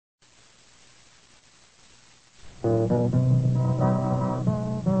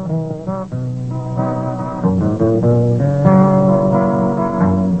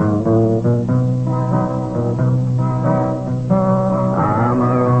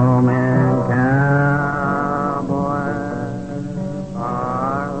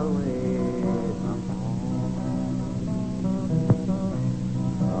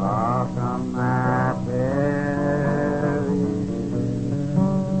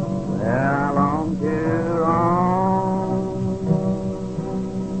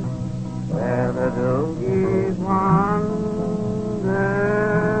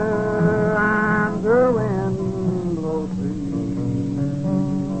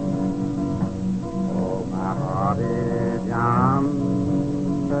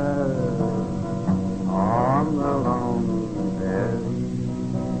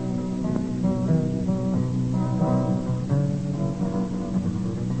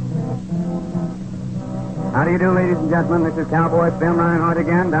How do you do, ladies and gentlemen? This is Cowboy Wolfman Rinehart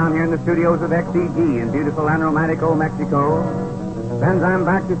again, down here in the studios of XEG in beautiful and romantic old Mexico. Friends, I'm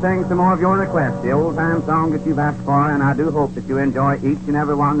back to sing some more of your requests, the old-time songs that you've asked for, and I do hope that you enjoy each and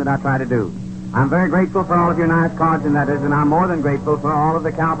every one that I try to do. I'm very grateful for all of your nice cards and letters, and I'm more than grateful for all of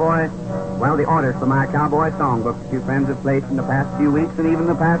the the orders for my Cowboy songbook that you friends have placed in the past few weeks and even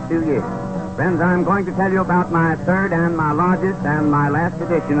the past 2 years. Friends, I'm going to tell you about my third and my largest and my last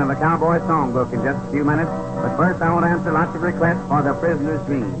edition of the Cowboy songbook in just a few minutes. But first, I want to answer lots of requests for The Prisoner's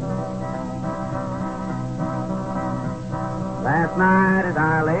Dream. Last night as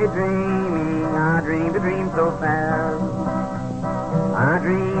I lay dreaming, I dreamed a dream so fair. I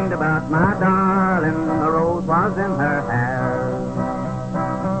dreamed about my darling, the rose was in her hair.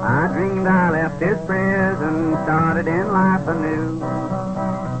 I dreamed I left this prison, started in life anew.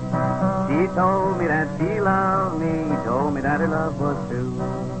 She told me that she loved me, told me that her love was true.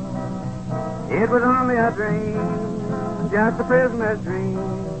 It was only a dream, just a prisoner's dream,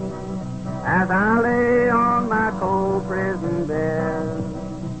 as I lay on my cold prison bed.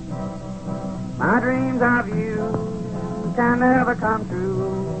 My dreams of you can never come true.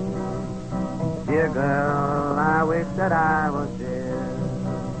 Dear girl, I wish that I was dead.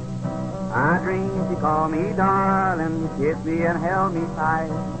 I dreamed she called me darling, kissed me and held me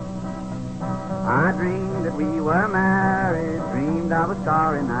tight. I dreamed that we were married, dreamed of a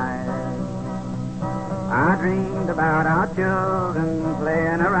starry night. I dreamed about our children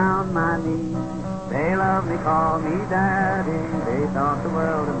playing around my knee. They loved me, called me daddy, they thought the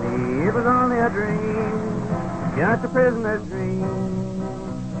world of me. It was only a dream, just a prisoner's dream,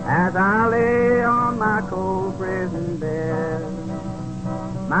 as I lay on my cold prison bed.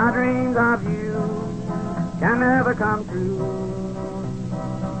 My dreams of you can never come true.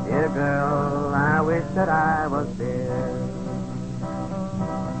 Dear girl, I wish that I was dead.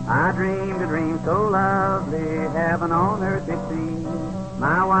 I dreamed a dream so lovely, heaven on earth it seemed.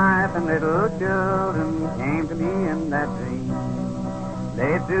 My wife and little children came to me in that dream.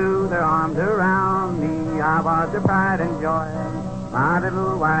 They threw their arms around me, I was their pride and joy. My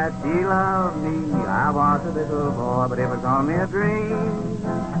little wife, she loved me, I was a little boy. But it was only a dream,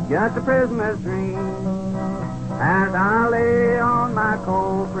 just a prisoner's dream, as I lay on my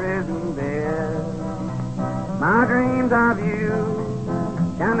cold prison bed. My dreams of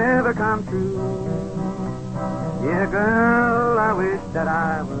you can never come true. Dear girl, I wish that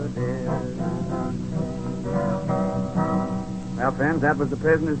I were dead. Well, friends, that was The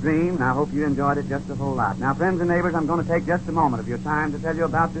Prisoner's Dream, and I hope you enjoyed it just a whole lot. Now, friends and neighbors, I'm going to take just a moment of your time to tell you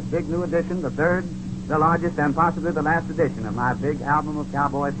about this big new edition, the third, the largest, and possibly the last edition of my big album of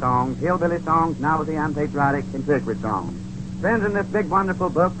cowboy songs, hillbilly songs, novelty and patriotic and sacred songs. Friends, in this big, wonderful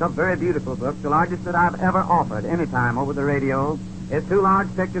book, a very beautiful book, the largest that I've ever offered any time over the radio, is 2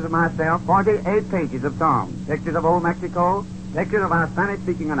 large pictures of myself, 48 pages of songs, pictures of old Mexico, pictures of our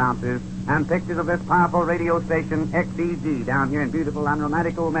Spanish-speaking announcers, and pictures of this powerful radio station, XEG, down here in beautiful and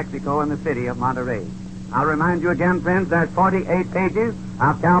romantic old Mexico in the city of Monterey. I'll remind you again, friends, there's 48 pages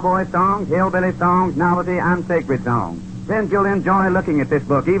of cowboy songs, hillbilly songs, novelty, and sacred songs. Friends, you'll enjoy looking at this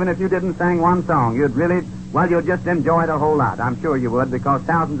book, even if you didn't sing one song. You'd just enjoy it a whole lot. I'm sure you would, because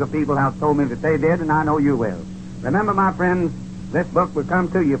thousands of people have told me that they did, and I know you will. Remember, my friends, this book will come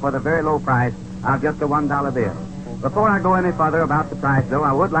to you for the very low price of just a $1 bill. Before I go any further about the price, though,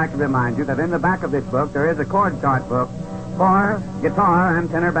 I would like to remind you that in the back of this book there is a chord chart book for guitar and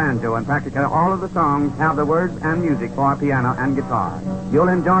tenor banjo, and practically all of the songs have the words and music for piano and guitar. You'll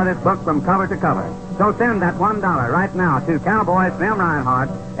enjoy this book from cover to cover. So send that $1 right now to Cowboy Slim Rinehart,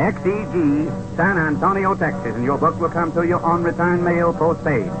 XEG, San Antonio, Texas, and your book will come to you on return mail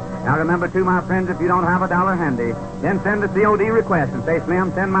postpaid. Now remember, too, my friends, if you don't have $1 handy, then send a COD request and say,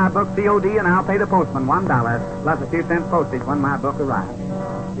 Slim, send my book COD and I'll pay the postman $1 plus a few cents postage when my book arrives.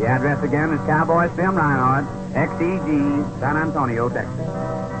 The address again is Cowboy Slim Rinehart, XEG, San Antonio, Texas.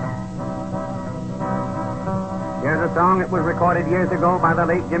 Here's a song that was recorded years ago by the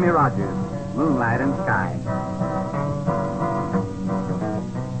late Jimmie Rodgers, Moonlight and Sky.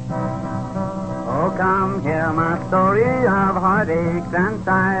 Oh, come hear my story of heartaches and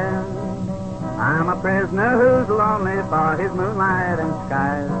sighs. I'm a prisoner who's lonely for his moonlight and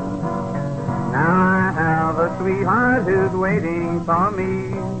skies. Now I have a sweetheart who's waiting for me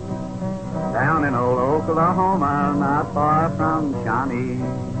down in old Oklahoma, not far from Shawnee.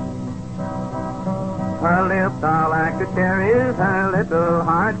 Her lips are like the cherries, her little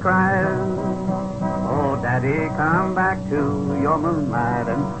heart cries, oh, Daddy, come back to your moonlight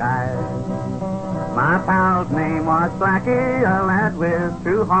and skies. My pal's name was Blackie, a lad with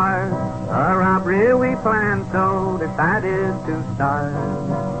true heart, a robbery we planned, so decided to start.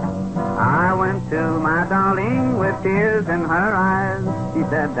 I went went to my darling with tears in her eyes. She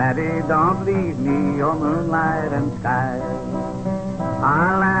said, Daddy, don't leave me, oh moonlight and skies.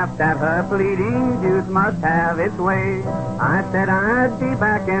 I laughed at her pleading, youth must have its way. I said I'd be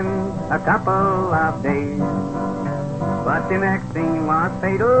back in a couple of days. But the next scene was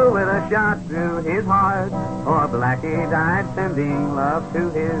fatal with a shot through his heart. Poor Blackie died sending love to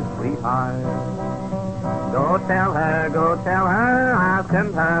his sweetheart. Go tell her, I'll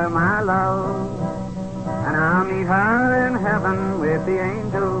send her my love. And I'll meet her in heaven with the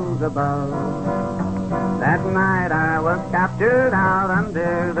angels above. That night I was captured out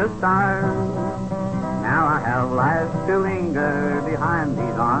under the stars. Now I have life to linger behind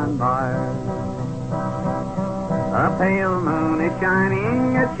these iron bars. A pale moon is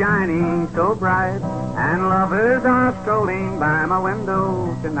shining so bright, and lovers are strolling by my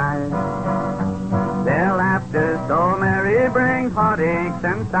window tonight. Their laughter so merry brings heartaches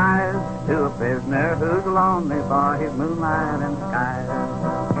and sighs to a prisoner who's lonely for his moonlight and skies.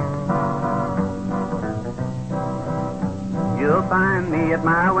 You'll find me at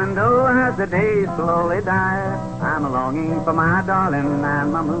my window as the days slowly die. I'm longing for my darling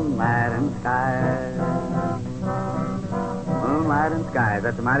and my moonlight and skies. Moonlight and skies,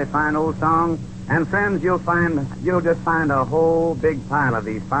 that's a mighty fine old song. And friends, you'll just find a whole big pile of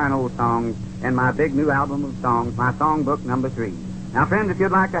these fine old songs in my big new album of songs, my songbook number 3. Now, friends, if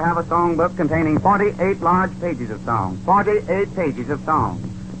you'd like to have a songbook containing 48 large pages of songs, 48 pages of songs,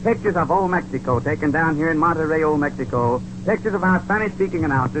 pictures of old Mexico taken down here in Monterrey, old Mexico, pictures of our Spanish-speaking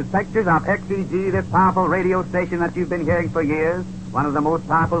announcers, pictures of XEG, this powerful radio station that you've been hearing for years, one of the most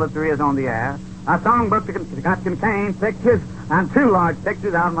powerful of 3 is on the air. A songbook that contains pictures and 2 large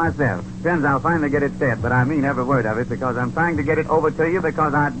pictures of myself. Friends, I'll finally get it said, but I mean every word of it because I'm trying to get it over to you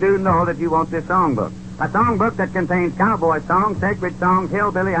because I do know that you want this songbook. A songbook that contains cowboy songs, sacred songs,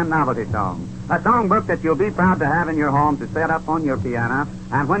 hillbilly, and novelty songs. A songbook that you'll be proud to have in your home to set up on your piano,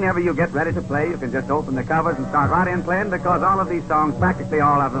 and whenever you get ready to play, you can just open the covers and start right in playing because all of these songs, practically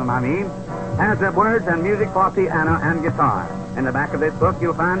all of them, has the words and music for piano and guitar. In the back of this book,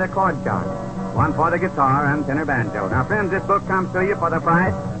 you'll find a chord chart. One for the guitar and tenor banjo. Now, friends, this book comes to you for the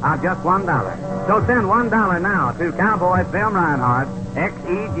price of just $1. So send $1 now to Cowboy Film Rinehart,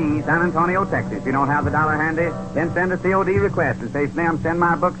 XEG, San Antonio, Texas. If you don't have the dollar handy, then send a COD request and say, Slim, send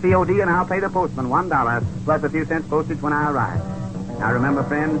my book COD and I'll pay the postman $1 plus a few cents postage when I arrive. Now, remember,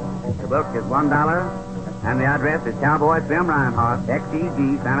 friends, the book is $1 and the address is Cowboy Film Rinehart,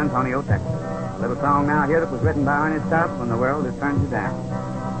 XEG, San Antonio, Texas. A little song now here that was written by Ernest Tubb, When the World Has Turned You Down.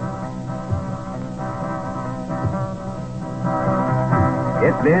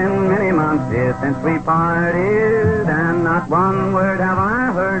 It's been many months here since we parted, and not one word have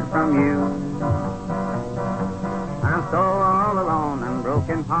I heard from you. I'm so all alone and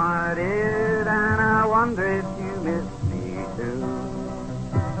broken-hearted, and I wonder if you miss me too.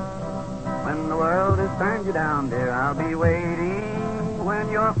 When the world has turned you down, dear, I'll be waiting. When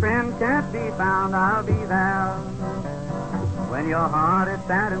your friend can't be found, I'll be there. When your heart is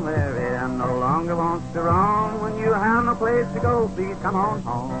sad and weary and no longer wants to roam, when you have no place to go, please come on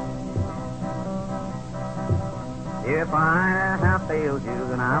home. If I have failed you,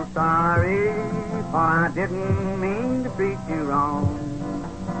 then I'm sorry, for I didn't mean to treat you wrong.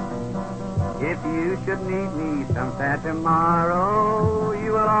 If you should need me some sad tomorrow,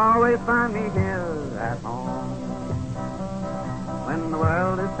 you will always find me here at home. When the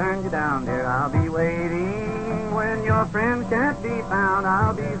world has turned you down, dear, I'll be waiting. When your friend can't be found,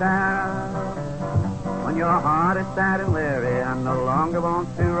 I'll be there. When your heart is sad and weary and no longer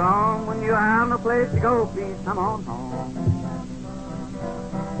wants to roam, when you have no place to go, please come on home.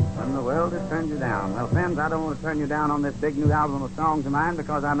 When the world has turned you down. Well, friends, I don't want to turn you down on this big new album of songs of mine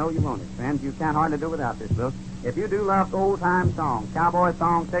because I know you want it. Friends, you can't hardly do without this book. If you do love old-time songs, cowboy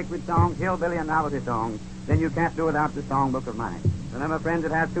songs, sacred songs, hillbilly and novelty songs, then you can't do without the songbook of mine. Remember, friends,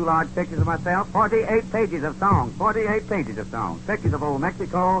 it has 2 large pictures of myself, 48 pages of songs, 48 pages of songs, pictures of old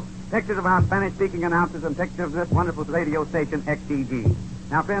Mexico, pictures of our Spanish-speaking announcers, and pictures of this wonderful radio station, XEG.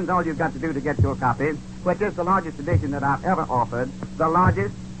 Now, friends, all you've got to do to get your copy, which is the largest edition that I've ever offered, the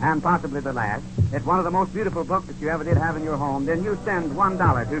largest and possibly the last, it's one of the most beautiful books that you ever did have in your home, then you send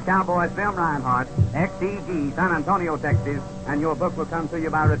 $1 to Cowboy Film Rinehart, XEG, San Antonio, Texas, and your book will come to you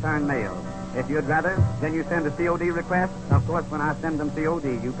by return mail. If you'd rather, then you send a COD request. Of course, when I send them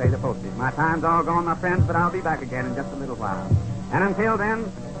COD, you pay the postage. My time's all gone, my friends, but I'll be back again in just a little while. And until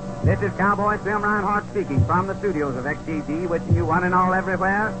then, this is Cowboy Film Rinehart speaking from the studios of XTG, wishing you one and all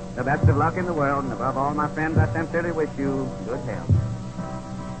everywhere the best of luck in the world. And above all, my friends, I sincerely wish you good health.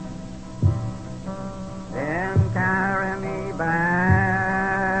 Then carry me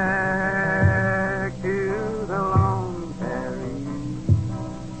back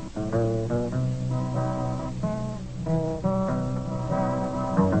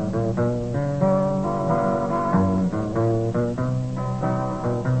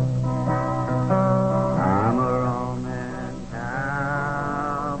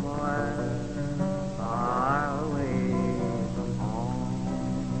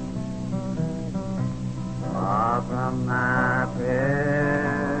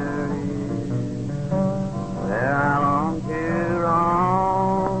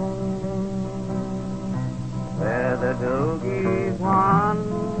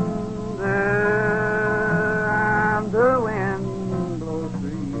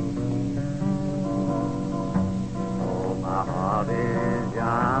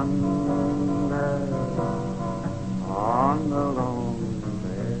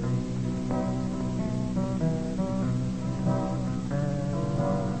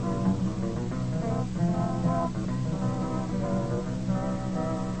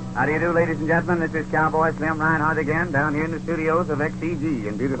How do you do, ladies and gentlemen? This is Cowboy Slim Rinehart again, down here in the studios of XCG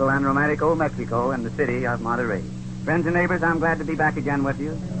in beautiful and romantic old Mexico in the city of Monterey. Friends and neighbors, I'm glad to be back again with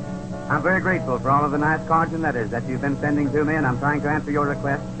you. I'm very grateful for all of the nice cards and letters that you've been sending to me, and I'm trying to answer your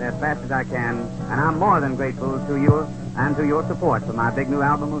requests as fast as I can. And I'm more than grateful to you and to your support for my big new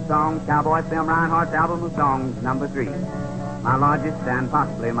album of songs, Cowboy Slim Rinehart's album of songs, number 3. My largest and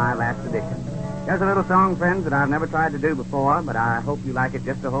possibly my last edition. Here's a little song, friends, that I've never tried to do before, but I hope you like it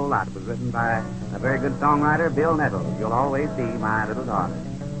just a whole lot. It was written by a very good songwriter, Bill Nettles. You'll always be my little darling.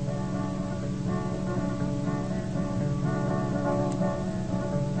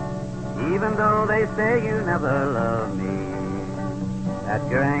 Even though they say you never loved me, that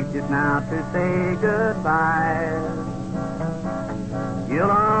you're anxious now to say goodbye,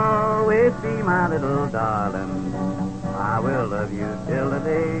 you'll always be my little darling. I will love you till the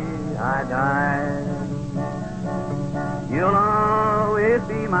day I die. You'll always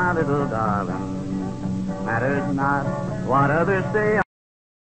be my little darling. Matters not what others say